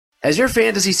Has your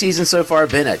fantasy season so far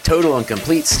been a total and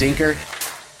complete stinker?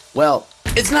 Well,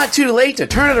 it's not too late to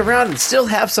turn it around and still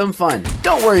have some fun.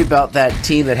 Don't worry about that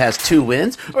team that has 2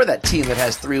 wins or that team that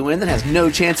has 3 wins and has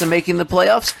no chance of making the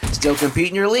playoffs. Still compete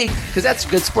in your league because that's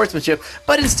good sportsmanship.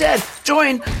 But instead,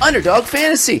 join Underdog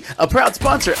Fantasy, a proud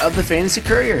sponsor of the Fantasy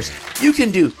Couriers. You can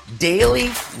do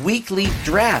daily, weekly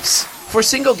drafts for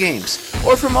single games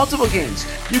or for multiple games.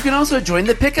 You can also join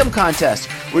the Pick'em contest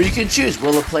where you can choose,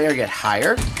 will a player get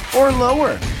higher or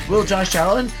lower? Will Josh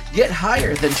Allen get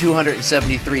higher than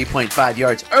 273.5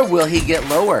 yards or will he get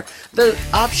lower? The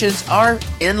options are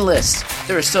endless.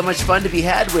 There is so much fun to be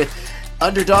had with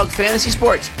Underdog Fantasy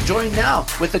Sports. Join now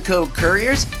with the code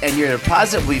Couriers and your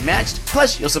deposit will be matched.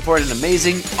 Plus, you'll support an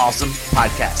amazing, awesome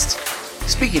podcast.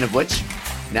 Speaking of which,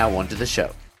 now on to the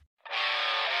show.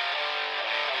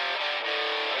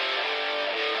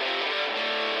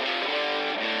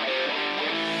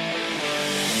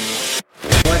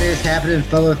 What is happening,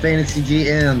 fellow fantasy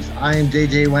GMs? I am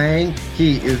JJ Wang.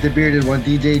 He is the bearded one,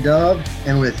 DJ Dub.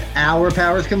 And with our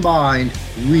powers combined,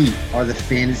 we are the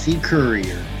Fantasy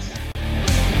Couriers.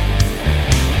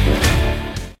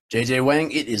 JJ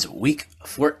Wang, it is week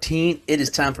 14. It is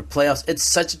time for playoffs. It's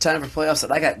such a time for playoffs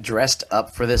that I got dressed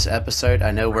up for this episode. I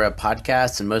know we're a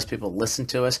podcast and most people listen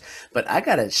to us, but I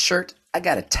got a shirt, I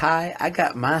got a tie, I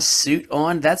got my suit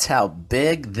on. That's how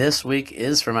big this week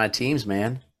is for my teams,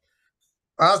 man.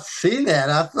 I've seen that.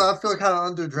 I feel kind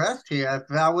of underdressed here.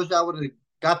 I wish I would have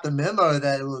got the memo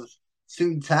that it was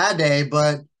suit and tie day,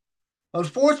 but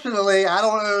unfortunately, I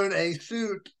don't own a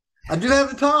suit. I do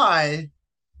have a tie,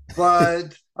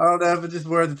 but I don't know if I just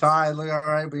wear the tie and look all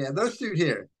right. But yeah, no suit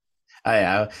here. Oh,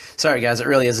 yeah. Sorry, guys. It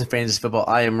really isn't fantasy football.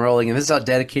 I am rolling, and this is how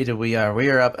dedicated we are.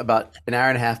 We are up about an hour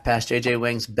and a half past JJ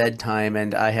Wang's bedtime,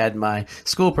 and I had my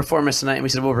school performance tonight, and we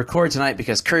said, we'll record tonight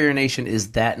because Courier Nation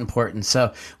is that important.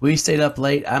 So we stayed up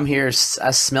late. I'm here.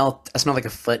 I smell like a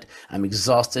foot. I'm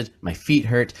exhausted. My feet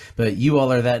hurt, but you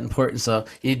all are that important. So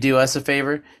you do us a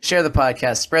favor. Share the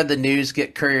podcast. Spread the news.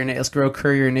 Get Courier Nation. Let's grow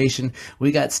Courier Nation.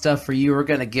 We got stuff for you. We're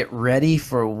going to get ready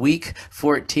for week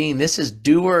 14. This is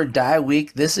do or die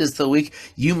week. This is the week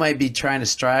you might be trying to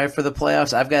strive for the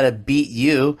playoffs. I've got to beat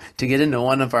you to get into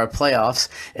one of our playoffs.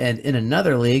 And in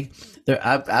another league,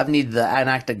 I've needed an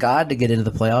act of God to get into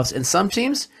the playoffs. And some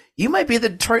teams, you might be the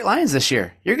Detroit Lions this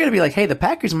year. You're going to be like, hey, the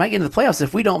Packers might get into the playoffs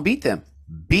if we don't beat them.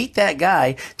 Beat that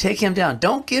guy. Take him down.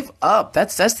 Don't give up.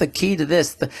 That's the key to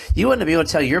this. You want to be able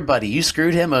to tell your buddy you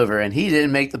screwed him over and he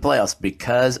didn't make the playoffs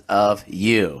because of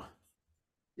you.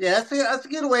 Yeah, that's a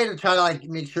good way to try to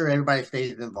make sure everybody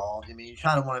stays involved. I mean, you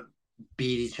try to want to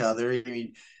beat each other. I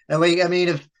mean, that way. I mean,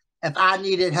 if I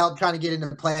needed help trying to get into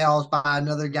the playoffs by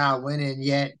another guy winning,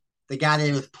 yet the guy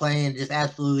that was playing just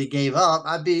absolutely gave up,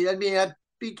 I'd be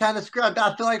kind of screwed.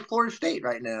 I feel like Florida State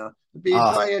right now.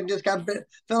 Like I just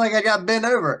feel like I got bent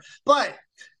over. But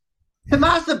to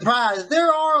my surprise,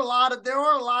 there are a lot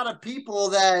of people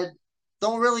that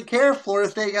don't really care if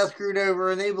Florida State got screwed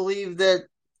over, and they believe that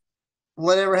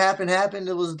whatever happened.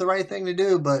 It was the right thing to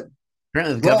do, but.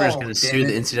 Apparently, the governor's going to sue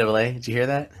the NCAA. Did you hear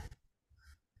that?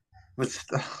 It's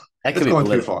That could be going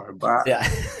too far. But yeah,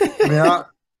 yeah,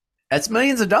 that's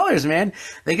millions of dollars, man.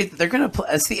 They're going to play.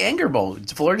 It's the Anger Bowl.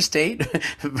 It's Florida State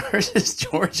versus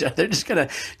Georgia. They're just going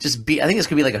to beat. I think it's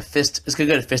going to be like a fist. It's going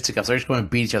to go to fisticuffs. They're just going to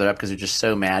beat each other up because they're just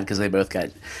so mad because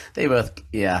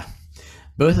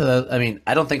both of those. I mean,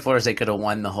 I don't think Florida State could have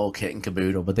won the whole kit and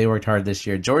caboodle, but they worked hard this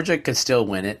year. Georgia could still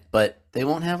win it, but they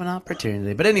won't have an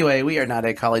opportunity. But anyway, we are not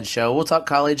a college show. We'll talk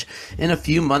college in a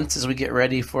few months as we get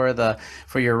ready for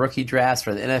your rookie drafts,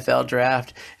 for the NFL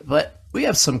draft. But we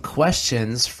have some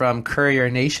questions from Courier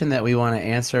Nation that we want to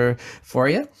answer for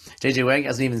you. JJ Wang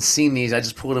hasn't even seen these. I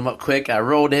just pulled them up quick. I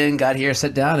rolled in, got here,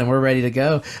 sat down, and we're ready to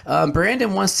go.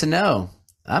 Brandon wants to know.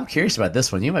 I'm curious about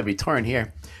this one. You might be torn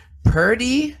here.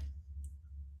 Purdy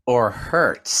or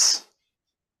Hurts?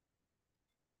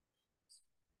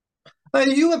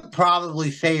 you would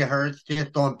probably say Hurts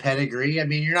just on pedigree. I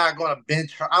mean, you're not going to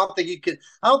bench. I don't think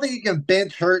you can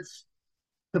bench Hurts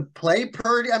to play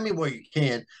Purdy. I mean, well, you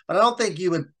can, but I don't think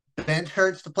you would bench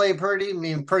Hurts to play Purdy. I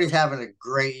mean, Purdy's having a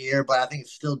great year, but I think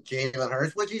it's still Jalen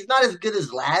Hurts, which he's not as good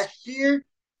as last year.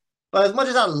 But as much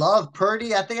as I love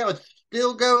Purdy, I think I would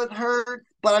still go with Hurts.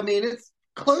 But I mean, it's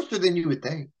closer than you would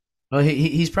think. Well,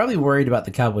 he's probably worried about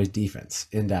the Cowboys' defense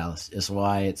in Dallas. Is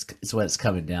why it's what it's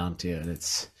coming down to, and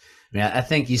it's. I mean, I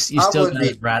think you still got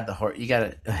to ride the horse. You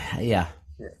got to, yeah.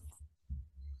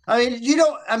 I mean, you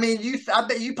don't. I mean, I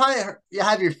bet you probably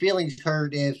have your feelings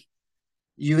hurt if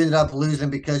you ended up losing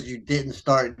because you didn't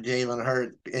start Jalen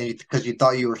Hurts because you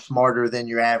thought you were smarter than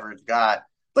your average guy.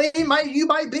 But you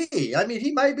might be. I mean,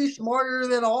 he might be smarter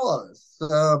than all of us.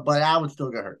 But I would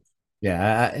still go Hurts.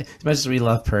 Yeah, as much as we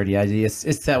love Purdy,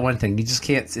 it's that one thing you just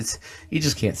can't sit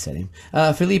him.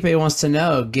 Felipe wants to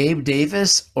know Gabe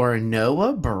Davis or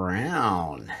Noah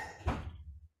Brown.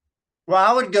 Well,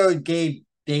 I would go Gabe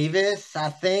Davis. I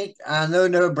think I know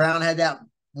Noah Brown had that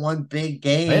one big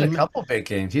He had a game couple big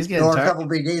games. He's getting or a tired. couple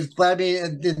big games, but I mean,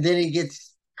 and then he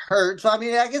gets hurt. So I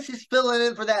mean, I guess he's filling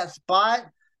in for that spot.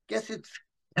 Guess it's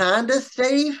kind of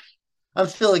safe. I'm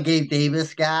still a Gabe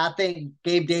Davis guy. I think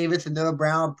Gabe Davis and Noah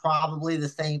Brown are probably the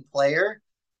same player.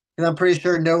 And I'm pretty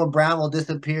sure Noah Brown will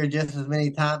disappear just as many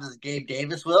times as Gabe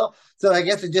Davis will. So I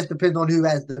guess it just depends on who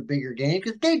has the bigger game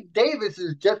because Gabe Davis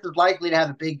is just as likely to have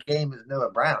a big game as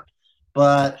Noah Brown.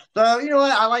 But so you know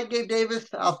what? I like Gabe Davis.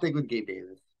 I'll stick with Gabe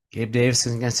Davis. Gabe Davis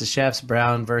against the Chefs,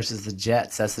 Brown versus the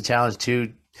Jets. That's the challenge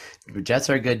too. The Jets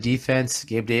are a good defense.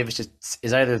 Gabe Davis just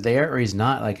is either there or he's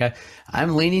not.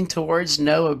 I'm leaning towards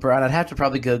Noah Brown. I'd have to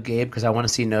probably go Gabe because I want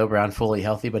to see Noah Brown fully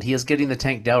healthy, but he is getting the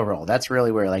Tank Dell role. That's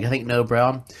really where I think Noah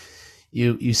Brown.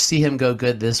 You see him go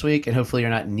good this week, and hopefully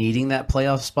you're not needing that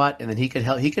playoff spot. And then he could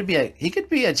help. He could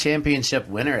be a championship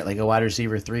winner at like a wide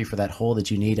receiver 3 for that hole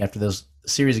that you need after those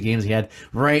series of games he had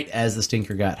right as the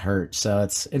stinker got hurt. So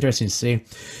it's interesting to see.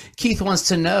 Keith wants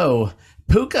to know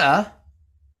Puka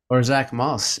or Zach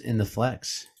Moss in the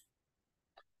flex.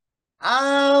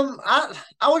 I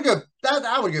would go.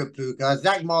 I would go Puka.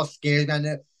 Zach Moss scares me. I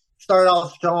know started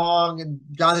off strong, and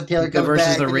Jonathan Taylor Puka comes versus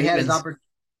back. the And Ravens.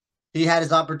 he had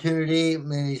his opportunity,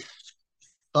 and he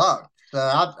sucked. So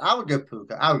I would go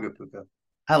Puka. I would go Puka.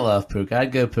 I love Puka.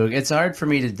 I'd go Puka. It's hard for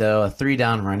me to do a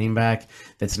 3-down running back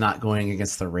that's not going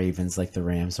against the Ravens like the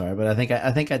Rams are. But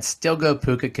I think I'd still go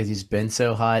Puka because he's been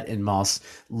so hot, and Moss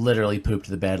literally pooped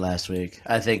the bed last week.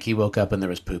 I think he woke up and there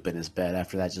was poop in his bed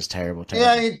after that. Just terrible,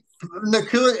 terrible. Yeah,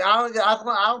 Nakua.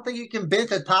 I don't think you can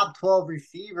bench a top 12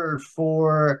 receiver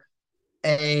for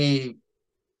a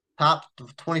top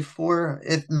 24,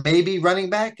 if maybe running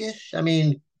back ish. I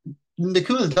mean,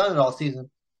 Nakua's done it all season.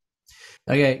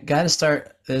 Okay, got to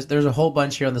start. There's a whole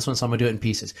bunch here on this one, so I'm gonna do it in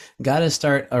pieces. Got to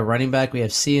start a running back. We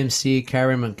have CMC,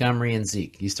 Kyron Montgomery, and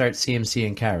Zeke. You start CMC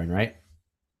and Kyron, right?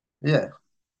 Yeah.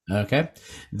 Okay.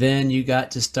 Then you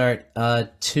got to start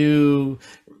two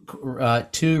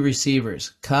receivers: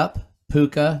 Cup,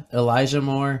 Puka, Elijah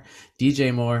Moore,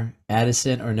 DJ Moore,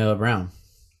 Addison, or Noah Brown.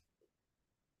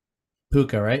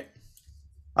 Puka, right?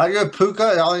 I go Puka.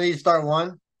 I only need to start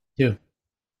one. Two.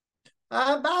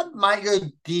 I might go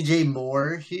DJ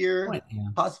Moore here, Yeah.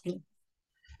 possibly.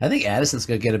 I think Addison's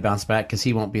going to get a bounce back because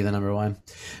he won't be the number one.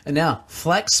 And now,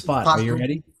 flex spot. Are you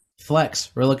ready? Flex.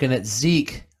 We're looking at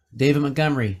Zeke, David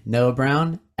Montgomery, Noah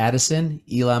Brown, Addison,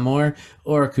 Eli Moore,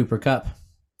 or Cooper Kupp.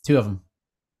 Two of them.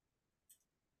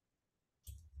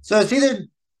 So it's either,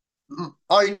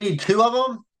 you need two of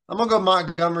them? I'm going to go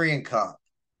Montgomery and Cup.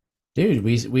 Dude,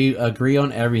 we agree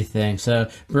on everything. So,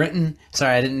 Brenton,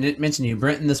 sorry, I didn't mention you.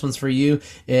 Brenton, this one's for you.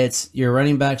 It's your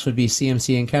running backs would be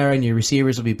CMC and Kyron. Your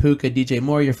receivers would be Puka, DJ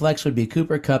Moore. Your flex would be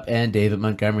Cooper Kupp and David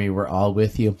Montgomery. We're all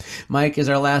with you. Mike is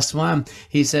our last one.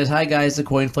 He says, hi, guys, the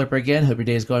coin flipper again. Hope your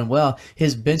day is going well.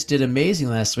 His bench did amazing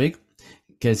last week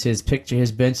because his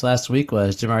bench last week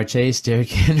was Jamar Chase, Derrick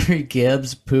Henry,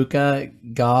 Gibbs, Puka,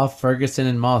 Goff, Ferguson,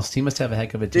 and Moss. He must have a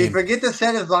heck of a team. Did you forget to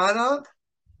set his lineup?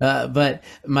 But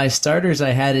my starters I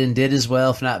had in did as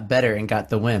well, if not better, and got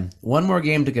the win. One more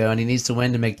game to go, and he needs to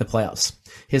win to make the playoffs.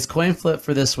 His coin flip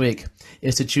for this week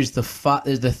is to choose the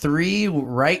three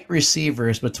right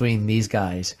receivers between these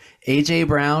guys: A.J.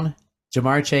 Brown,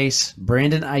 Jamar Chase,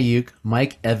 Brandon Ayuk,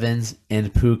 Mike Evans,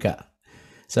 and Puka.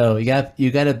 So you got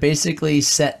to basically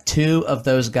set two of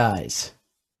those guys.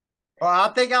 Well, I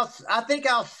think I'll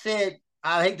sit.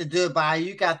 I hate to do it by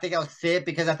Ayuk. I think I'll sit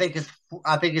because I think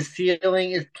his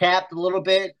ceiling is capped a little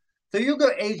bit. So you go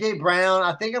AJ Brown.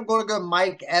 I think I'm going to go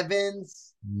Mike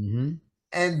Evans, and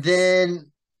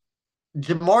then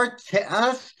Jamar.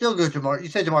 I still go Jamar. You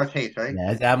said Jamar Chase, right?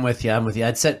 Yeah, I'm with you.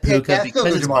 I'd set Puka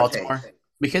because it's Baltimore. Chase.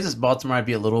 Because it's Baltimore, I'd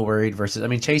be a little worried. Versus, I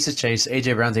mean, Chase is Chase.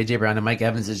 AJ Brown's AJ Brown, and Mike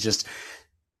Evans is just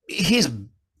he's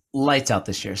lights out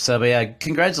this year. So, but yeah,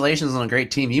 congratulations on a great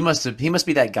team. He must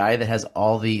be that guy that has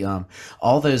all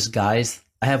those guys.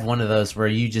 I have one of those where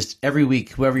you just every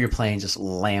week, whoever you're playing, just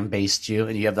lambaste you,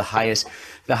 and you have the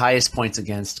highest points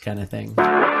against kind of thing.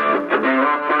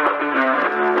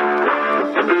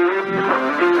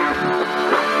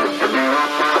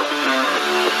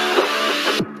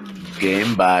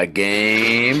 Game by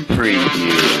game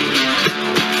preview.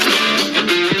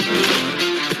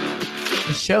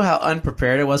 To show how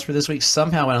unprepared it was for this week,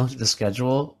 somehow when I looked at the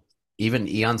schedule, even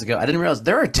eons ago. I didn't realize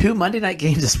there are two Monday night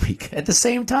games this week at the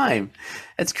same time.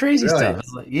 It's crazy Really? stuff.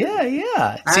 It's like, yeah,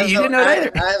 yeah. I See, have you no. didn't know it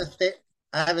either.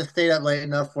 I haven't stayed up late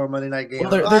enough for a Monday night game. Well,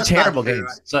 Oh, they're that's not terrible true.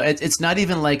 games. So it's not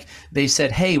even like they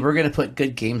said, "Hey, we're going to put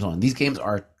good games on." These games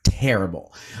are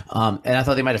terrible, and I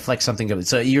thought they might have flexed something good.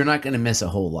 So you're not going to miss a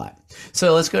whole lot.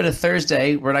 So let's go to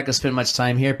Thursday. We're not going to spend much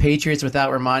time here. Patriots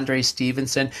without Ramondre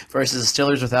Stevenson versus the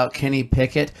Steelers without Kenny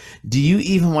Pickett. Do you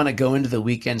even want to go into the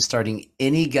weekend starting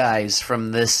any guys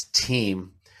from this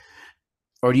team?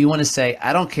 Or do you want to say,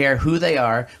 I don't care who they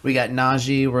are. We got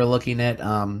Najee. We're looking at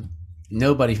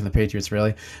nobody from the Patriots,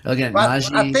 really. We're looking at But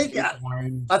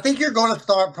Najee. I think you're going to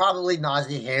start probably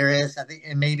Najee Harris. I think,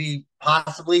 and maybe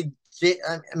possibly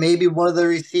maybe one of the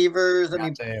receivers.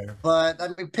 Out there. But I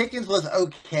mean Pickens was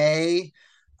okay.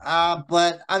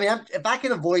 But I mean, if I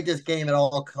can avoid this game at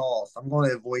all costs, I'm going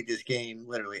to avoid this game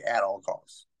literally at all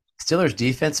costs. Steelers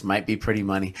defense might be pretty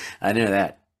money. I know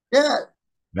that. Yeah,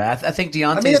 But I think I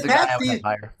Deontay mean is the guy I would have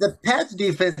higher. the Pats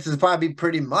defense is probably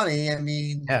pretty money. I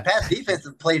mean, the Yeah. Pats defense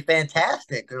has played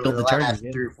fantastic over Killed the the Chargers, last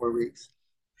yeah. 3 or 4 weeks.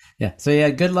 Yeah. So yeah,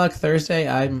 good luck Thursday.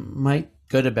 I might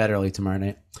go to bed early tomorrow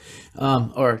night.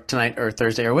 Or tonight or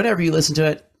Thursday or whatever you listen to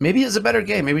it. Maybe it's a better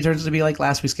game. Maybe it turns out to be like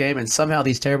last week's game and somehow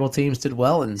these terrible teams did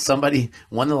well and somebody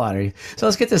won the lottery. So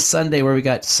let's get to Sunday where we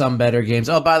got some better games.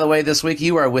 Oh, by the way, this week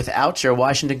you are without your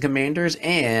Washington Commanders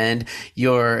and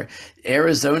your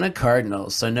Arizona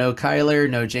Cardinals. So no Kyler,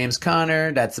 no James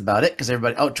Conner. That's about it because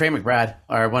everybody. Oh, Trey McBride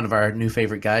are one of our new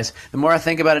favorite guys. The more I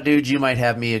think about it, dude, you might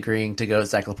have me agreeing to go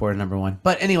Zach Laporta #1.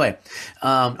 But anyway,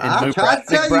 and I'm trying to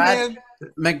tell you, man.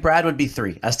 McBride would be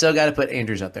 3. I still got to put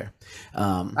Andrews up there.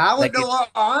 I would go on.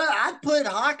 I'd put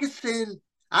Hawkinson.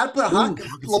 I'd put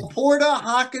Laporta,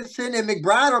 Hawkinson, and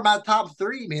McBride are my top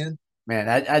 3, man. Man,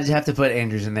 I'd have to put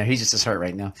Andrews in there. He's just as hurt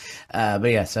right now. But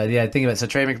yeah, so yeah, think about it. So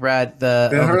Trey McBride,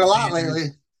 Been hurt a lot lately.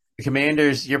 The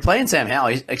Commanders, you're playing Sam Howell.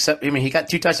 He got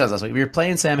 2 touchdowns last week. You're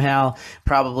playing Sam Howell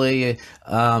probably.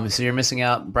 So you're missing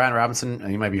out. Brian Robinson,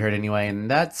 he might be hurt anyway, and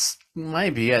that's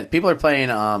might be it. People are playing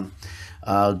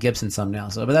Gibson some now.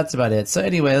 So, but that's about it. So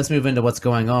anyway, let's move into what's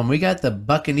going on. We got the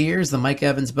Buccaneers, the Mike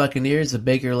Evans Buccaneers, the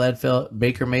Baker Mayfield,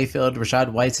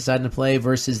 Rashad White deciding to play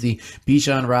versus the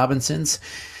Bijan Robinsons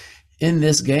in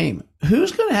this game.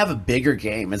 Who's going to have a bigger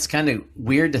game? It's kind of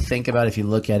weird to think about if you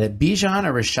look at it. Bijan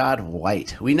or Rashad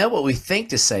White? We know what we think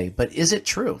to say, but is it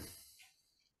true?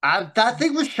 I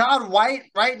think Rashad White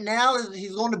right now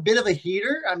he's on a bit of a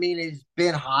heater. I mean, he's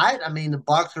been hot. I mean, the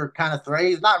Bucs are kind of throwing.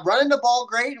 He's not running the ball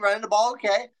great, running the ball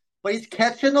okay, but he's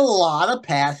catching a lot of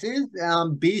passes.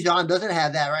 Bijan doesn't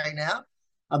have that right now.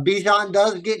 Bijan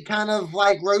does get kind of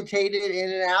like rotated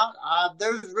in and out.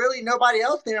 There's really nobody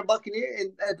else there in Buccaneer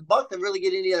and at the Bucs that really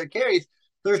get any other carries.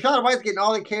 So Rashad White's getting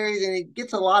all the carries and he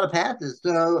gets a lot of passes.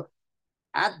 So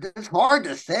it's hard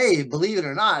to say, believe it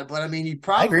or not. But I mean, you're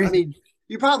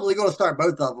probably going to start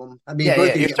both of them. I mean,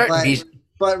 both you're starting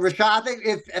but Rashad, I think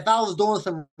if I was doing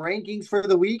some rankings for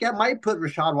the week, I might put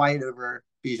Rashad White over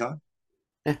Bijan.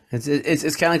 Yeah,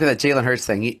 it's kind of like that Jalen Hurts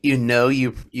thing.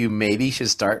 You maybe should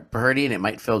start Purdy and it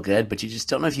might feel good, but you just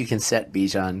don't know if you can set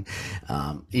Bijan.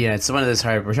 Yeah, it's one of those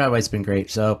hard. Rashad White's been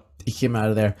great, so he came out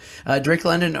of there. Drake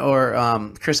London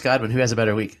or Chris Godwin, who has a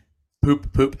better week?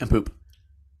 Poop, and poop.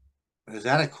 Is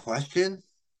that a question?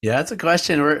 Yeah, that's a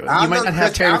question. You might not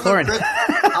have Terry McLaurin.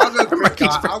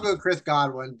 I'll go Chris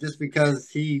Godwin just because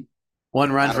he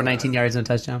 1 run for 19 yards and a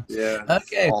touchdown. Yeah.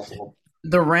 Okay. Awful.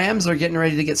 The Rams are getting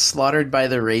ready to get slaughtered by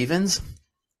the Ravens,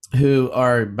 who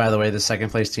are, by the way, the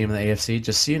second place team in the AFC.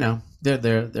 Just so you know,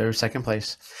 they're second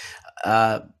place.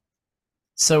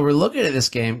 So we're looking at this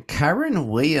game. Kyren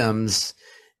Williams,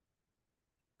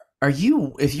 if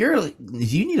you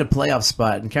need a playoff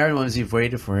spot, and Kyren Williams, you've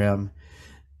waited for him.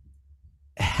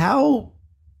 How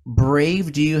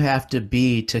brave do you have to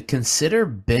be to consider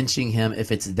benching him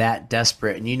if it's that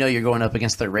desperate? And you know you're going up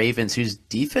against the Ravens, whose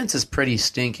defense is pretty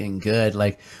stinking good.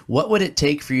 Like, what would it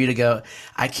take for you to go,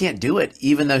 I can't do it,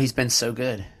 even though he's been so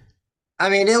good? I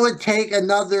mean, it would take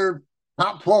another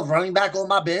top 12 running back on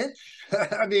my bench.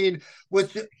 I mean,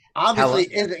 which obviously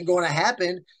isn't going to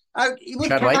happen.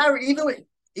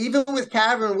 Even with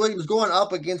Kyren Williams going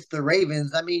up against the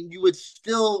Ravens, I mean, you would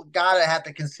still gotta have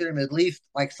to consider him at least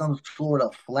like some sort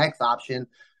of flex option.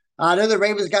 I know the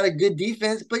Ravens got a good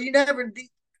defense, but the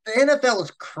NFL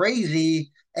is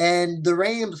crazy, and the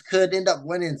Rams could end up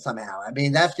winning somehow. I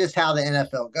mean, that's just how the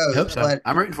NFL goes. I hope so. But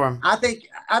I'm rooting for him. I think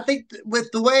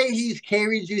with the way he's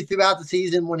carried you throughout the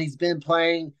season when he's been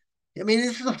playing, I mean,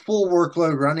 this is a full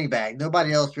workload running back.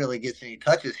 Nobody else really gets any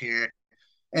touches here,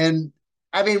 and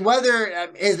I mean, whether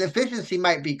his efficiency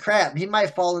might be crap, he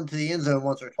might fall into the end zone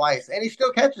once or twice, and he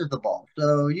still catches the ball.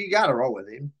 So you got to roll with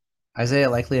him. Isaiah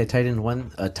Likely a tight end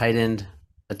one, a tight end,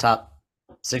 a top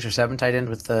 6 or 7 tight end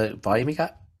with the volume he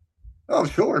got. Oh,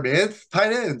 sure, man. It's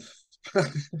tight ends.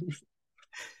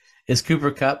 Is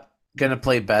Cooper Cup gonna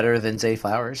play better than Zay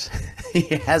Flowers? He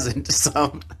hasn't.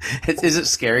 So, is it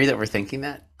scary that we're thinking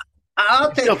that?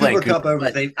 I'll He's still take playing Cooper Cup Cooper, over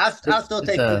but Zay. I still it's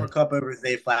take Cooper a Cup over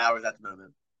Zay Flowers at the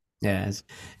moment. yeah.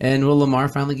 And will Lamar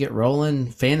finally get rolling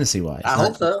fantasy wise? I Not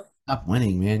hope so. stop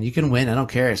winning, man. You can win. I don't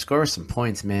care. Score some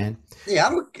points, man. Yeah, I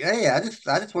don't. Yeah,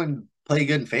 I just want to play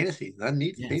good in fantasy. I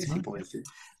need Yeah, it's fantasy fun. points too.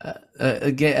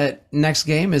 Next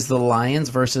game is the Lions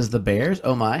versus the Bears.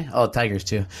 Oh my! Oh, Tigers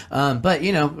too. But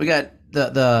we got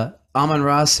the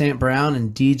Amon-Ra, St. Brown,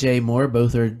 and DJ Moore.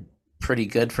 Both are pretty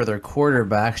good for their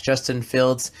quarterbacks. Justin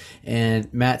Fields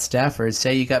and Matt Stafford.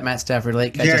 Say you got Matt Stafford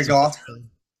late. Got Jared Justin Goff. Fields.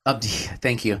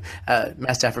 Thank you.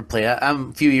 Matt Stafford play.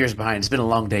 I'm a few years behind. It's been a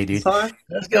long day, dude. Sorry.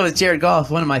 Let's go with Jared Goff,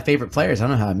 one of my favorite players. I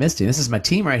don't know how I missed him. This is my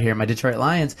team right here, my Detroit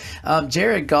Lions.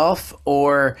 Jared Goff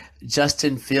or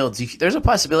Justin Fields. There's a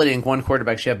possibility in one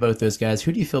quarterback you have both those guys.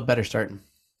 Who do you feel better starting?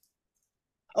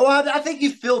 Oh, I think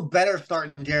you feel better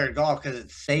starting Jared Goff because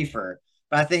it's safer.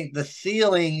 But I think the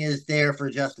ceiling is there for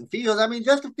Justin Fields. I mean,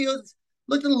 Justin Fields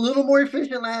looked a little more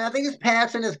efficient. I think his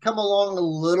passing has come along a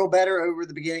little better over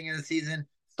the beginning of the season.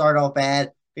 Start off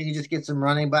bad, then you just get some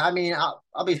running. But I mean,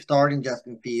 I'll be starting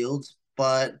Justin Fields.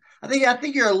 But I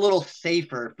think you're a little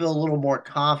safer, feel a little more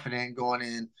confident going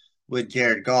in with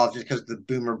Jared Goff just because the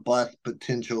boomer bust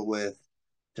potential with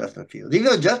Justin Fields. Even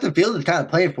though Justin Fields is kind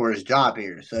of playing for his job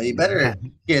here, so he better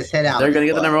get his head out They're of going his to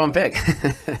get the butt. number one pick.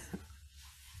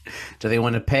 Do they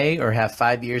want to pay or have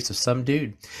 5 years of some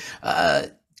dude?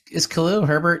 Is Khalil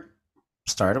Herbert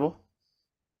startable?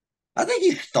 I think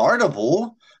he's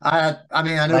startable. I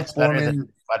mean, I know Flex better than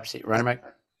Foreman. wide receiver, running back?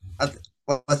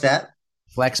 What's that?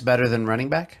 Flex better than running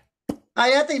back?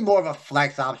 I think more of a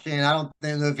flex option. I don't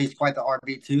know if he's quite the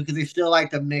RB2 because he still like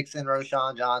to mix in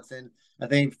Roshan Johnson. I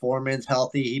think Foreman's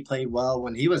healthy. He played well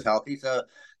when he was healthy, so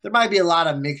there might be a lot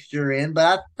of mixture in.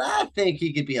 But I think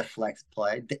he could be a flex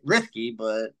play, risky,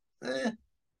 but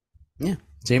Yeah.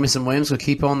 Jameson Williams will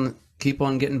keep on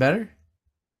getting better.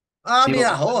 I See mean,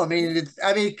 what I hope.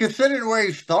 I mean, considering where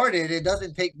he started, it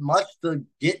doesn't take much to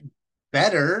get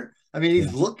better. I mean, yeah.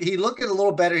 he looking a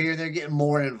little better here. They're getting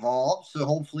more involved, so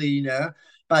hopefully,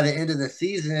 by the end of the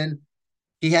season,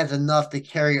 he has enough to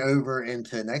carry over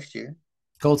into next year.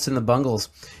 Colts and the Bungles.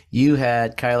 You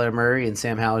had Kyler Murray and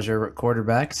Sam Howell as your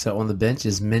quarterback. So on the bench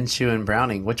is Minshew and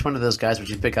Browning. Which one of those guys would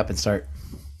you pick up and start?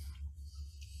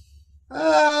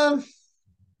 Um,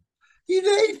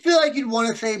 you feel like you'd want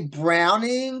to say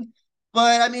Browning,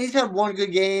 but I mean, he's had one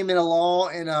good game in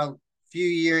a few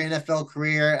year NFL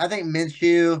career. I think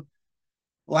Minshew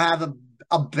will have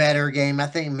a better game. I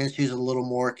think Minshew's a little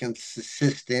more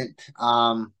consistent.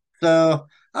 So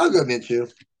I'll go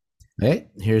Minshew. Hey,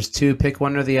 here's two. Pick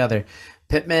one or the other.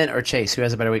 Pittman or Chase? Who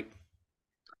has a better week?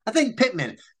 I think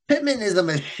Pittman. Pittman is a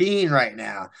machine right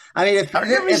now. I mean,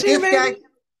 Target machine, baby.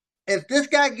 if this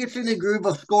guy gets in the groove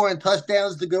of scoring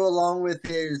touchdowns to go along with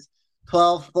his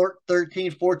 12,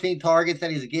 13, 14 targets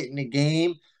that he's getting a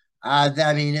game, I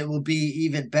mean, it will be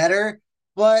even better.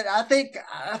 But I think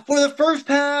for the first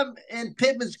time in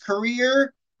Pittman's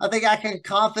career, I think I can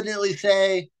confidently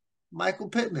say Michael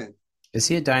Pittman. Is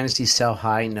he a dynasty sell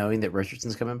high knowing that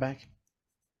Richardson's coming back?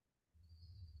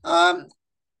 Um,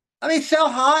 I mean, sell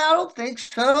high. I don't think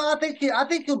so. I think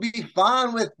he'll be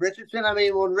fine with Richardson. I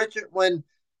mean, when Richardson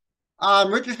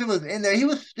was in there, he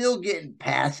was still getting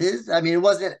passes. I mean, it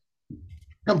wasn't It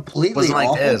completely wasn't like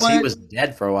awful, this. He but was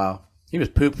dead for a while. He was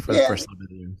poop for the yeah. first little bit of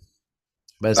the year.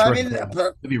 But it's But I rookie.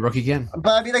 mean, He'll be rookie again.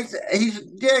 I mean, like he's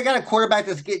got a quarterback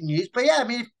that's getting used. But yeah, I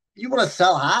mean, if you want to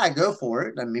sell high, go for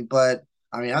it. I mean,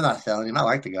 I'm not selling him. I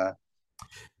like the guy.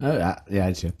 Oh, yeah,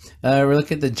 I do. We're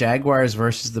looking at the Jaguars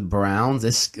versus the Browns.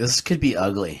 This could be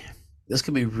ugly. This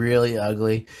could be really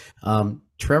ugly.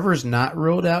 Trevor's not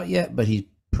ruled out yet, but he's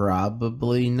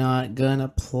probably not gonna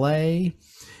play.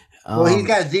 Well, he's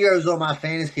got zeros on my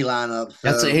fantasy lineup.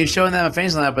 So. He's showing that on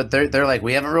fantasy lineup, but they're like,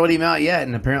 we haven't ruled him out yet,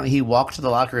 and apparently he walked to the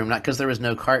locker room not because there was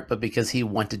no cart, but because he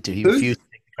wanted to. He refused to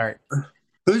take the cart.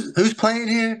 Who's playing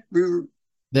here?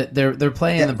 They're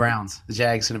playing the Browns, the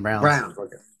Jags and the Browns. Browns.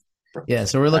 Okay. Yeah,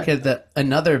 so we're looking at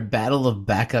another battle of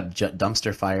backup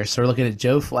dumpster fires. So we're looking at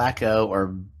Joe Flacco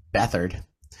or Beathard,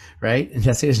 right? And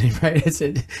that's his name, right? It's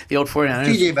the old 49ers.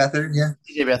 TJ Beathard, yeah.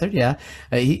 TJ Beathard, yeah.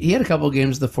 He had a couple of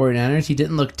games with the 49ers. He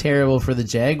didn't look terrible for the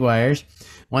Jaguars.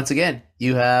 Once again,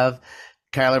 you have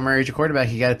Kyler Murray as your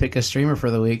quarterback. You got to pick a streamer for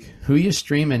the week. Who are you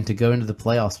streaming to go into the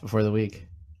playoffs before the week?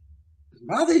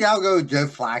 I think I'll go Joe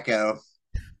Flacco.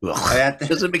 Ugh.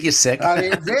 Does it make you sick? I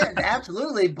mean, yeah,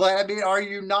 absolutely. But I mean, are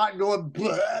you not going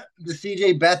to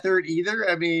CJ Beathard either?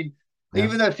 I mean, Yeah.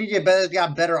 even though CJ Beathard's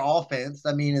got better offense,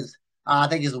 I mean, I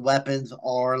think his weapons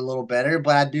are a little better,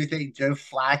 but I do think Joe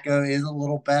Flacco is a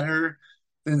little better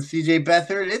than CJ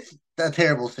Beathard. It's a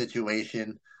terrible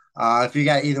situation. If you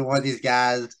got either one of these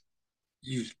guys,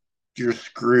 you you're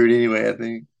screwed anyway, I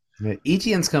think. Yeah,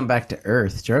 Etienne's come back to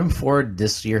earth. Jerome Ford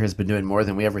this year has been doing more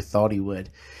than we ever thought he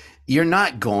would. You're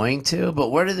not going to,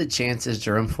 but what are the chances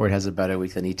Jerome Ford has a better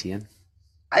week than Etienne?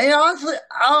 I mean, honestly,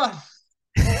 I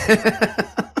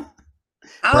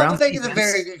don't Browns think it's a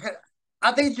defense. very good.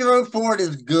 I think Jerome Ford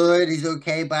is good. He's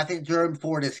okay, but I think Jerome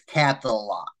Ford is capped a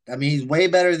lot. I mean, he's way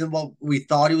better than what we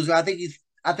thought he was. I think he's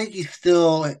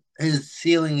still. His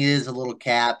ceiling is a little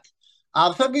capped.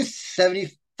 So I'd be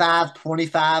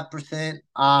 75-25%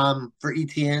 for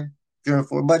ETN Jerome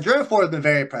Ford, but Jerome Ford has been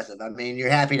very impressive. I mean, you're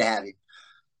happy to have him.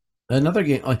 Another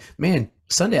game. Oh, man,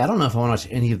 Sunday. I don't know if I want to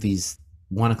watch any of these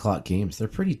 1 o'clock games. They're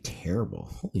pretty terrible.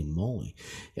 Holy moly!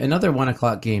 Another 1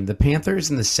 o'clock game. The Panthers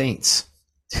and the Saints.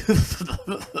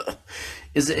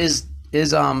 is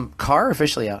Carr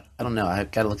officially out? I don't know. I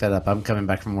got to look that up. I'm coming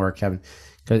back from work. Having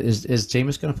is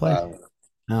Jameis going to play?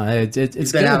 No,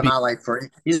 He's been out of my life for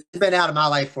he's been out of my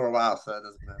life for a while, so it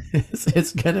doesn't matter.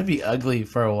 It's gonna be ugly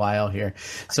for a while here.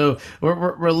 So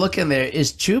we're looking there.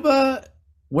 Is Chuba?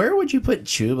 Where would you put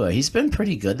Chuba? He's been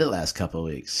pretty good the last couple of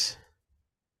weeks.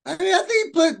 I mean, I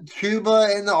think put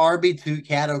Chuba in the RB2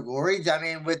 categories. I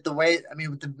mean, with the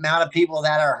amount of people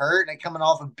that are hurt and coming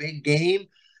off a big game,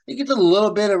 he gets a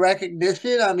little bit of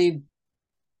recognition. I mean,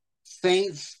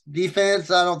 Saints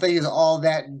defense, I don't think is all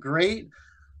that great.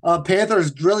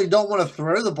 Panthers really don't want to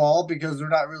throw the ball because they're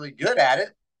not really good at it.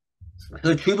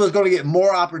 So Chuba's going to get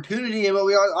more opportunity, and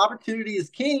opportunity is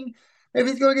king. If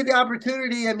he's going to get the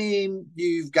opportunity, I mean,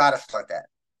 you've got to start that.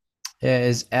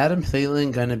 Is Adam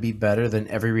Thielen going to be better than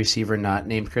every receiver not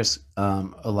named Chris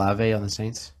Olave on the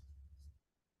Saints?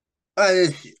 I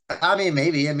mean,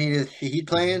 maybe. I mean, is he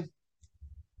playing?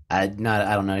 I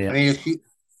don't know yet. I mean, is he?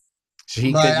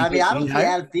 But I mean, I don't see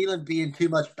Adam Thielen being too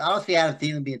much. I don't see Adam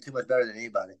Thielen being too much better than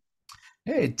anybody.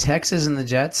 Hey, Texas and the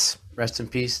Jets. Rest in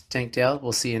peace, Tank Dell.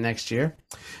 We'll see you next year.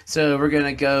 So we're going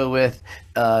to go with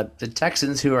the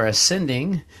Texans, who are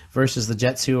ascending, versus the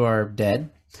Jets, who are dead.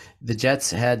 The Jets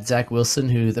had Zach Wilson,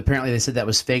 who apparently they said that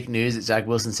was fake news, that Zach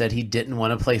Wilson said he didn't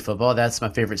want to play football. That's my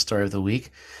favorite story of the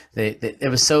week.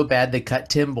 It was so bad they cut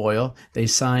Tim Boyle. They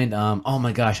signed, oh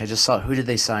my gosh, I just saw, who did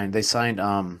they sign? They signed,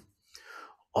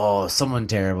 someone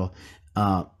terrible.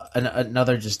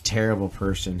 Another just terrible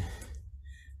person.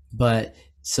 But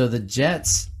so the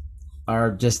Jets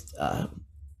are just Zach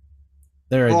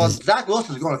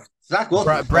Wilson's going to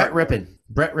Brett Rippon.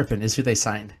 Brett Rippon is who they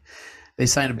signed. They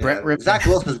signed Brett Rippon. Zach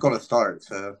Wilson's going to start.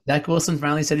 So Zach Wilson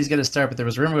finally said he's going to start, but there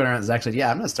was a rumor going around that Zach said,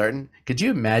 "Yeah, I'm not starting." Could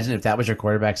you imagine if that was your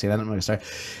quarterback saying, "I'm going to start"?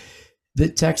 The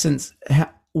Texans,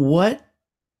 what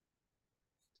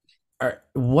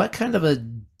kind of a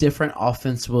different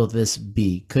offense will this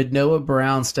be? Could Noah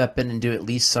Brown step in and do at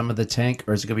least some of the tank,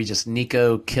 or is it going to be just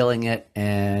Nico killing it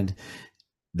and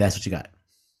that's what you got?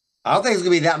 I don't think it's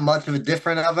going to be that much of a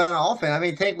different of an offense. I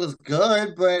mean, Tank was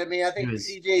good, but I mean, I think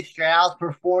CJ Stroud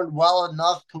performed well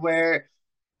enough to where,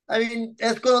 I mean,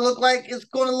 it's going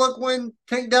to look when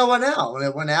Tank Dell went out. When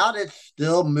it went out, it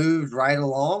still moved right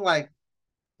along, like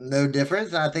no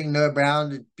difference. I think Noah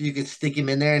Brown, you could stick him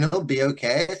in there and he'll be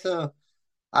okay. So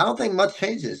I don't think much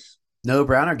changes. Noah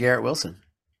Brown or Garrett Wilson?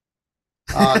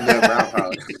 Noah Brown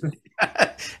probably.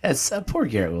 That's poor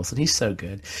Garrett Wilson. He's so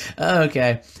good.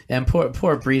 Okay, and poor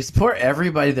Brees, poor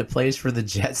everybody that plays for the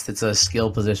Jets. That's a skill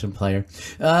position player.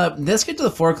 Let's get to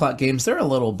the 4 o'clock games. They're a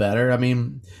little better. I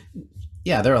mean,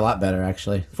 yeah, they're a lot better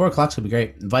actually. 4 o'clock's gonna be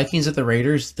great. Vikings at the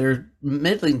Raiders. They're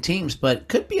middling teams, but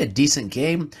could be a decent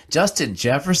game. Justin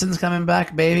Jefferson's coming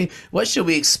back, baby. What should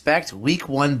we expect week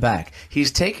 1 back?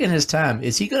 He's taking his time.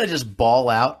 Is he gonna just ball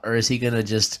out, or is he gonna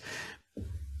just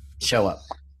show up?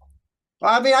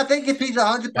 Well, I mean, I think if he's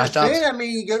 100%, I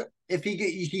mean, if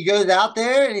he goes out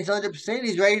there and he's 100%,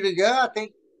 he's ready to go. I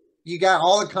think you got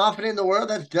all the confidence in the world.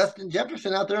 That's Justin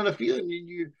Jefferson out there on the field, and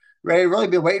you're ready to really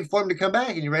be waiting for him to come back,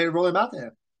 and you're ready to roll him out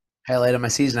there. Highlight of my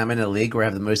season: I'm in a league where I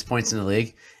have the most points in the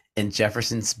league, and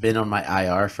Jefferson's been on my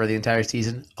IR for the entire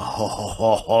season.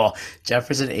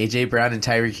 Jefferson, AJ Brown, and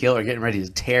Tyreek Hill are getting ready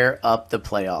to tear up the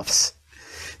playoffs.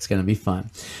 It's going to be fun.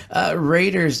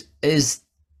 Raiders is.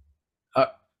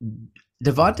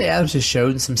 Devontae Adams has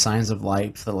shown some signs of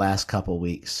life for the last couple of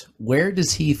weeks. Where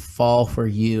does he fall for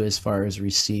you as far as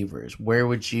receivers? Where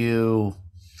would you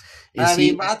 – is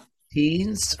he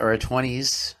teens or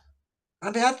 20s? I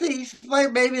mean, I think he's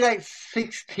like maybe like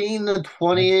 16 to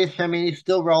 20-ish. I mean, he's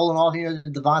still rolling off here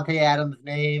the Devontae Adams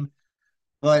name,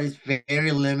 but it's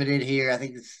very limited here. I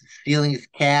think the ceiling is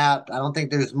capped. I don't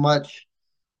think there's much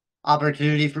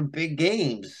opportunity for big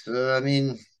games. I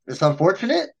mean, it's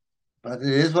unfortunate, but it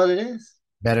is what it is.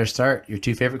 Better start. Your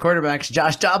two favorite quarterbacks,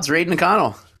 Josh Dobbs, Raiden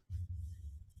O'Connell.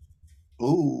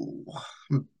 Ooh,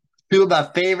 two of my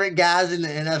favorite guys in the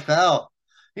NFL.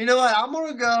 You know what? I'm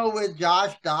gonna go with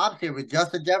Josh Dobbs here with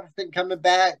Justin Jefferson coming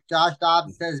back. Josh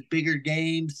Dobbs has bigger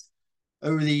games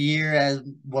over the year as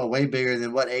well, way bigger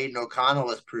than what Aiden O'Connell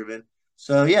has proven.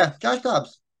 So yeah, Josh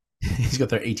Dobbs. He's got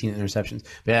their 18 interceptions.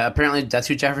 But yeah, apparently that's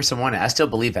who Jefferson wanted. I still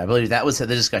believe that. I believe that was the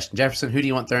discussion. Jefferson, who do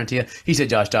you want thrown to you? He said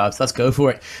Josh Dobbs. Let's go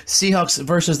for it. Seahawks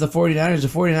versus the 49ers. The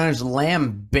 49ers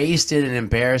lambasted and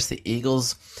embarrassed the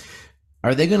Eagles.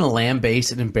 Are they going to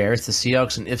lambaste and embarrass the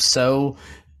Seahawks? And if so,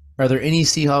 are there any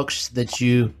Seahawks that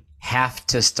you have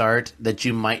to start that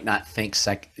you might not think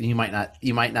you might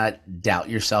not doubt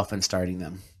yourself in starting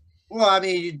them? Well, I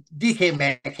mean, DK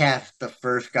Metcalf's the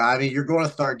first guy. I mean, you're going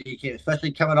to start DK,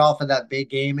 especially coming off of that big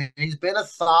game. And he's been a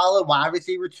solid wide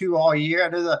receiver two all year. I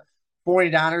know the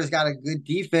 49ers got a good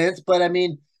defense, but I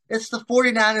mean, it's the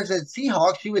 49ers and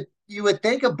Seahawks. You would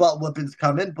think a butt whooping's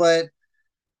coming, but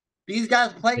these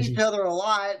guys play each other a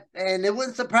lot, and it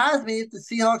wouldn't surprise me if the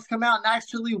Seahawks come out and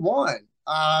actually won.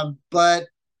 But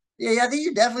yeah, I think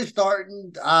you're definitely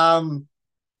starting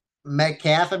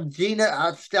Metcalf and Gino.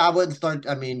 I wouldn't start.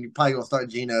 I mean, you probably gonna start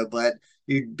Gino, but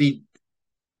you'd be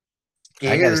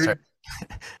I got to scared. start.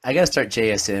 I got to start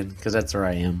JSN because that's where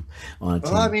I am on a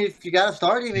Well, I team. mean, if you got to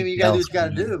start him, maybe you got to do Bell's what you got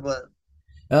to coming do. in. But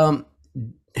Um,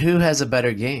 who has a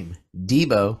better game,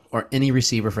 Debo or any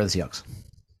receiver for the Seahawks?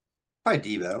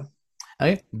 probably Debo.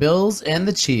 Okay, Bills and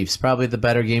the Chiefs, probably the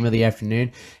better game of the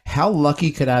afternoon. How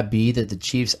lucky could I be that the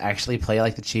Chiefs actually play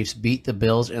like the Chiefs, beat the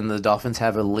Bills, and the Dolphins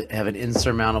have an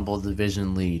insurmountable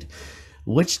division lead?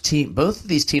 Which team? Both of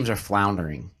these teams are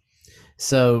floundering,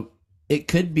 so it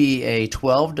could be a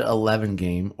 12-11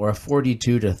 game or a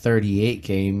 42-38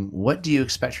 game. What do you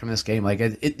expect from this game? Like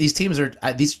these teams are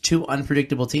these two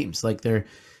unpredictable teams. Like they're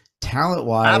talent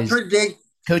I wise, predict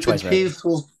coach the wise, rather. Chiefs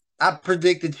will. I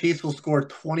predict the Chiefs will score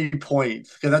 20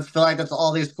 points because I feel like that's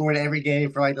all they've scored every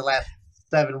game for like the last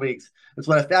 7 weeks. That's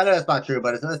what I know that's not true,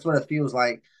 but that's what it feels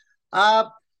like. Uh,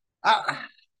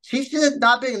 Chiefs just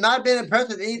not been impressed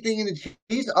with anything in the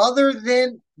Chiefs other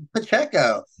than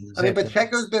Pacheco. I mean,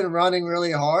 Pacheco's been running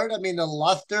really hard. I mean, the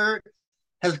luster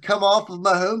has come off of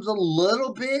Mahomes a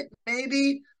little bit,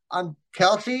 maybe.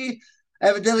 Kelsey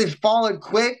evidently has fallen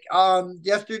quick.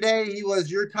 Yesterday he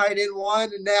was your tight end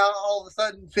one, and now all of a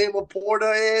sudden Sam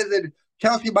Laporta is, and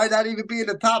Kelsey might not even be in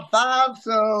the top five.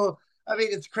 So I mean,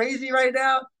 it's crazy right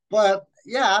now. But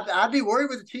yeah, I'd be worried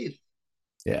with the Chiefs.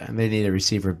 Yeah, and they need a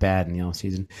receiver bad in the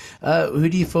offseason. Who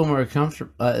do you feel more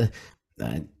comfortable? Uh,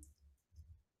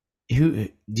 who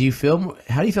do you feel?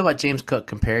 How do you feel about James Cook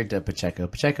compared to Pacheco?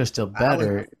 Pacheco's still I would,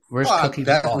 better. Where's well, Cook I'd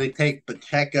even fall? definitely take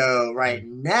Pacheco right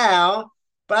now.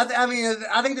 But I mean,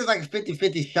 I think there's like a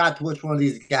 50-50 shot to which one of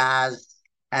these guys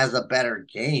has a better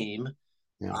game.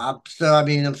 Yeah. So I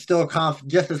mean, I'm still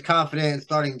just as confident in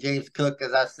starting James Cook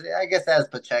as I guess as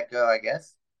Pacheco. I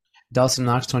guess. Dawson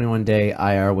Knox 21-day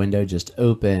IR window just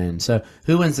open. So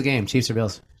who wins the game? Chiefs or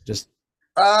Bills? Just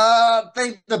I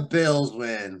think the Bills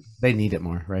win. they need it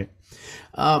more, right?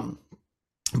 Um,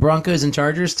 Broncos and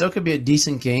Chargers still could be a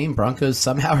decent game. Broncos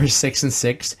somehow are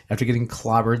 6-6 after getting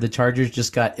clobbered. The Chargers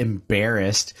just got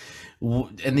embarrassed.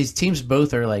 And these teams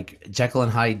both are like Jekyll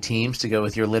and Hyde teams to go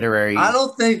with your literary. I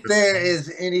don't think there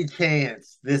is any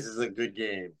chance this is a good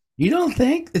game. You don't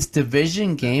think it's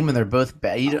division game and they're both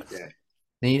bad? You don't. Okay.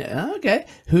 Okay.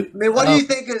 Who? I mean, what do you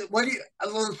think? What do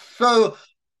you? So,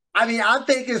 I mean, I'm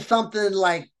thinking something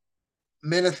like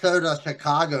Minnesota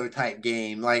Chicago type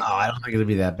game. Like, Oh, I don't think it'll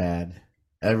be that bad.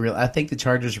 I think the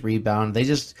Chargers rebound. They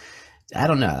just, I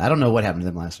don't know. I don't know what happened to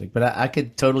them last week, but I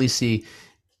could totally see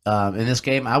in this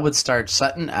game. I would start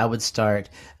Sutton. I would start.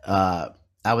 I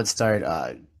would start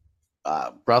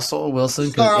Russell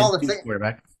Wilson start all the because same.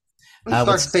 quarterback. We I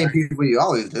would start the same start. people you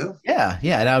always do. Yeah,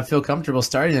 and I would feel comfortable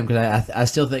starting them because I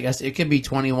still think it could be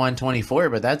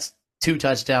 21-24, but that's two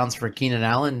touchdowns for Keenan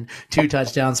Allen, two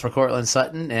touchdowns for Cortland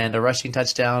Sutton, and a rushing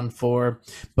touchdown for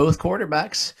both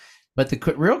quarterbacks. But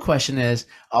the real question is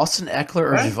Austin Eckler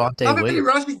or Right? How Javante many Williams?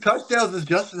 rushing touchdowns does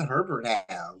Justin Herbert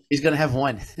have? He's going to have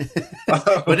one.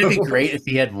 Wouldn't it be great if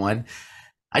he had one?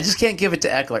 I just can't give it to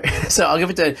Eckler, so I'll give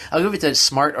it to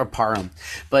Smart or Parham.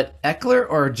 But Eckler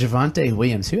or Javante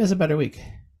Williams, who has a better week?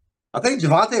 I think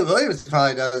Javante Williams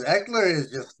probably does. Eckler is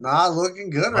just not looking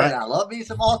good right Right. now. I love me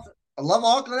some Austin. I love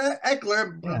Auckland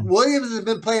Eckler. Yeah. Williams has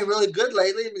been playing really good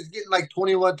lately. He's getting like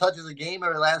 21 touches a game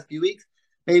over the last few weeks.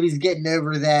 Maybe he's getting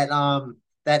over that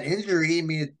injury. I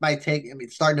mean, it might take. I mean,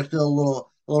 it's starting to feel a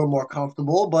little more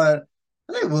comfortable. But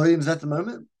I think Williams at the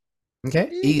moment. Okay.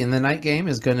 eh, And the night game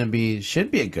is going to be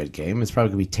should be a good game. It's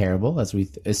probably going to be terrible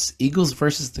it's Eagles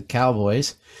versus the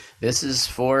Cowboys. This is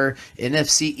for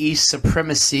NFC East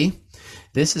supremacy.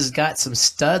 This has got some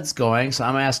studs going, so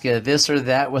I'm going to ask you this or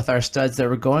that with our studs that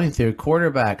we're going through.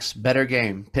 Quarterbacks, better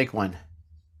game. Pick one.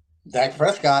 Dak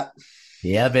Prescott.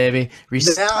 Yeah, baby.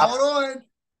 Now hold on.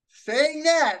 Saying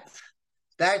that,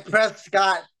 Dak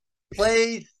Prescott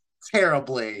plays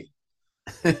terribly.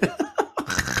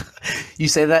 You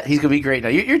say that he's gonna be great now.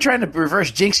 You're trying to reverse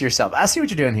jinx yourself. I see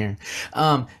what you're doing here.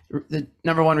 The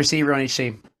number one receiver on each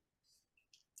team.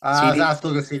 CD? I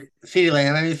still go CeeDee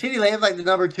Lamb. I mean, CeeDee Lamb's like the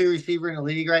number 2 receiver in the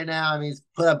league right now. I mean, he's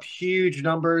put up huge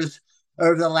numbers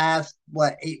over the last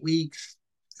 8 weeks,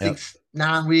 Yep.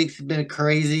 9 weeks. It's been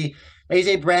crazy.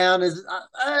 AJ Brown has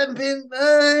been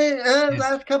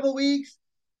last couple weeks.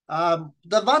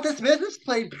 Devonta Smith has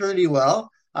played pretty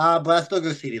well, but I still go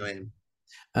CeeDee Lamb.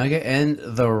 Okay, and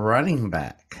the running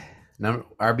back, number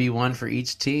RB1 for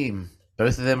each team.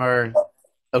 Both of them are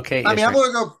okay. I mean, I'm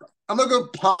gonna go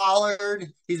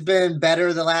Pollard. He's been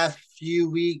better the last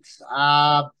few weeks.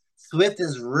 Swift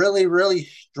has really, really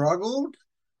struggled.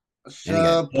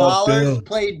 So Pollard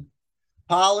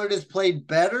has played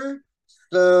better.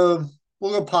 So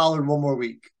we'll go Pollard one more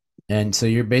week. And so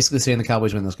you're basically saying the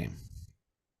Cowboys win this game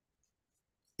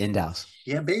in Dallas.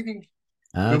 Yeah, baby.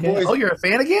 Okay. Oh, you're a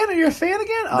fan again? Are you a fan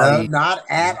again? No, not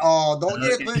at all. Don't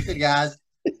get it twisted, guys.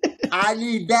 I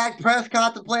need Dak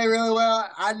Prescott to play really well.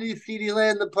 I need CeeDee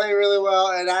Lamb to play really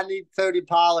well, and I need Tony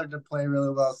Pollard to play really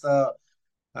well. So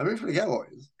I'm rooting for the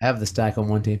Cowboys. Have the stack on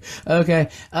one team. Okay.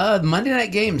 Monday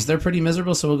night games. They're pretty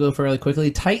miserable, so we'll go fairly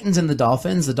quickly. Titans and the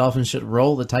Dolphins. The Dolphins should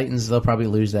roll. The Titans, they'll probably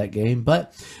lose that game.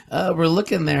 But we're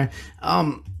looking there.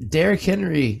 Derrick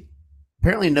Henry,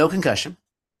 apparently no concussion.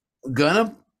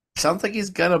 Sounds like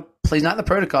he's gonna play, not the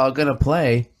protocol, gonna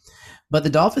play. But the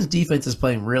Dolphins defense is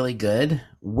playing really good.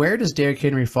 Where does Derrick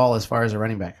Henry fall as far as a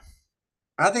running back?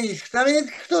 I mean, it's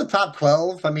still top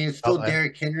 12. I mean, it's still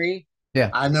Derrick Henry.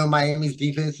 Yeah. I know Miami's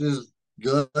defense is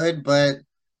good, but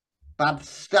I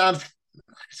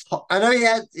know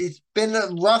it's been a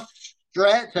rough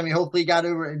stretch. I mean, hopefully he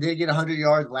did get 100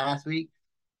 yards last week.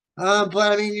 But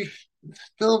I mean, you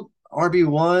still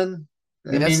RB1.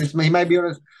 I mean, he might be on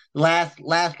his last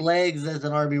legs as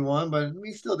an RB1, but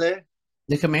he's still there.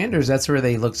 The Commanders, that's where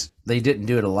they didn't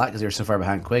do it a lot because they were so far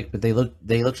behind quick, but they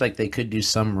looked like they could do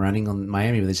some running on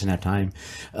Miami, but they just didn't have time.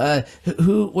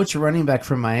 Which running back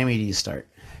from Miami do you start?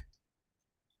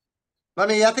 I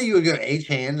mean, I think you would go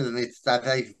Achane. I mean, I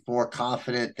think more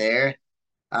confident there.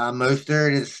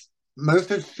 Mostert's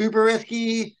super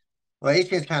risky. Well,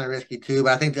 Achane's kind of risky too,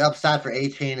 but I think the upside for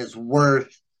Achane is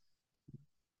worth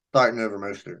starting over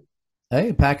Mostert.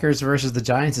 Hey, Packers versus the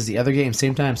Giants is the other game,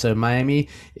 same time. So Miami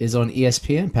is on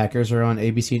ESPN. Packers are on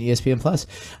ABC and ESPN Plus.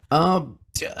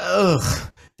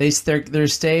 They're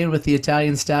staying with the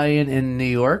Italian Stallion in New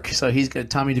York. So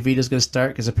Tommy DeVito's going to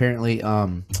start because apparently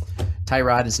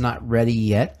Tyrod is not ready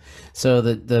yet. So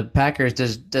the Packers,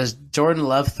 does Jordan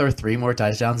Love throw 3 more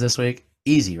touchdowns this week?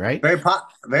 Easy, right?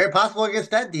 Very possible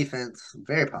against that defense.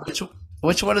 Very possible.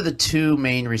 Which one of the 2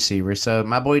 main receivers? So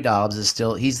my boy Dobbs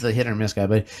he's the hit or miss guy,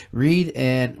 but Reed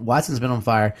and Watson's been on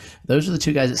fire. Those are the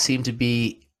 2 guys that seem to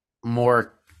be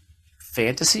more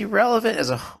fantasy relevant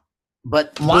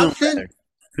but Watson.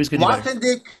 Who's going to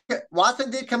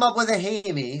Watson did come up with a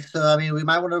hammy, so I mean we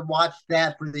might want to watch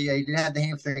that for he didn't have the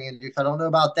hamstring injury, so I don't know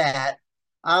about that.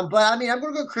 But I mean I'm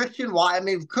going to go Christian Watson. I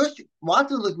mean Christian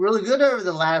Watson looked really good over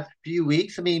the last few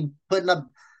weeks. I mean putting up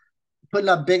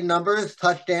big numbers,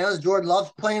 touchdowns. Jordan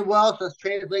Love's playing well, so it's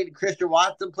translating to Christian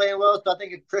Watson playing well. So I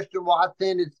think if Christian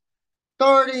Watson is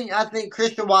starting, I think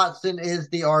Christian Watson is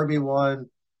the RB1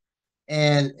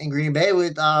 and in Green Bay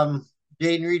with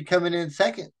Jayden Reed coming in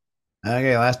second.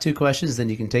 Okay, last 2 questions, then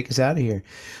you can take us out of here.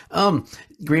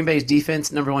 Green Bay's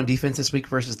defense, number 1 defense this week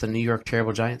versus the New York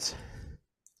Terrible Giants.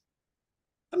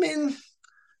 I mean,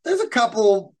 there's a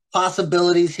couple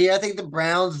possibilities here. I think the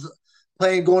Browns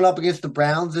going up against the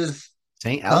Browns is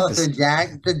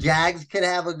the Jags could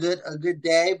have a good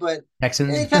day, but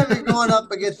Texans. Anytime you're going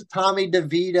up against Tommy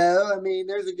DeVito, I mean,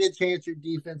 there's a good chance your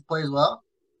defense plays well.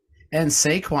 And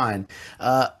Saquon,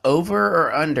 over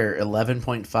or under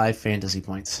 11.5 fantasy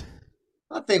points?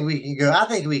 I think we can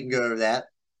go over that.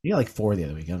 You got like 4 the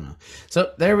other week. I don't know.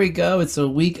 So there we go. It's a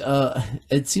week.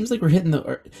 It seems like we're hitting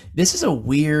this is a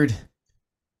weird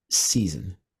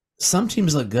season. some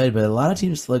teams look good, but a lot of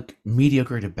teams look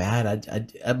mediocre to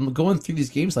bad. I'm going through these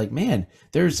games like, man,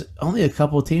 there's only a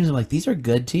couple of teams. I'm like, these are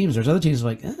good teams. There's other teams I'm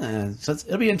like, so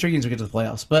it'll be intriguing as we get to the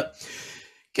playoffs. But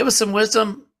give us some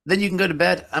wisdom, then you can go to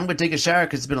bed. I'm going to take a shower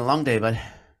because it's been a long day, bud.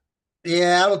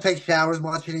 Yeah, I don't take showers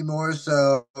much anymore,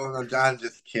 so I'm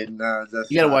just kidding.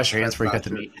 You got to wash your hands before you cut the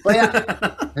true. meat. But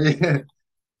yeah,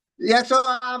 yeah. So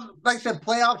like I said,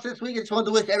 playoffs this week. I just wanted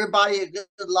to wish everybody a good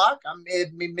luck. I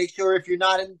mean, make sure if you're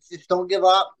not in, just don't give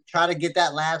up. Try to get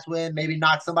that last win. Maybe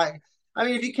knock somebody. I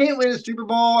mean, if you can't win a Super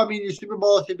Bowl, I mean, your Super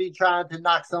Bowl should be trying to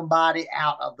knock somebody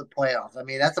out of the playoffs. I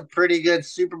mean, that's a pretty good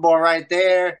Super Bowl right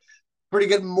there. Pretty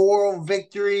good moral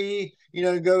victory,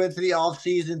 go into the off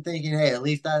season thinking, hey, at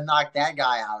least I knocked that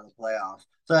guy out of the playoffs.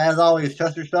 So as always,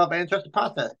 trust yourself and trust the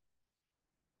process.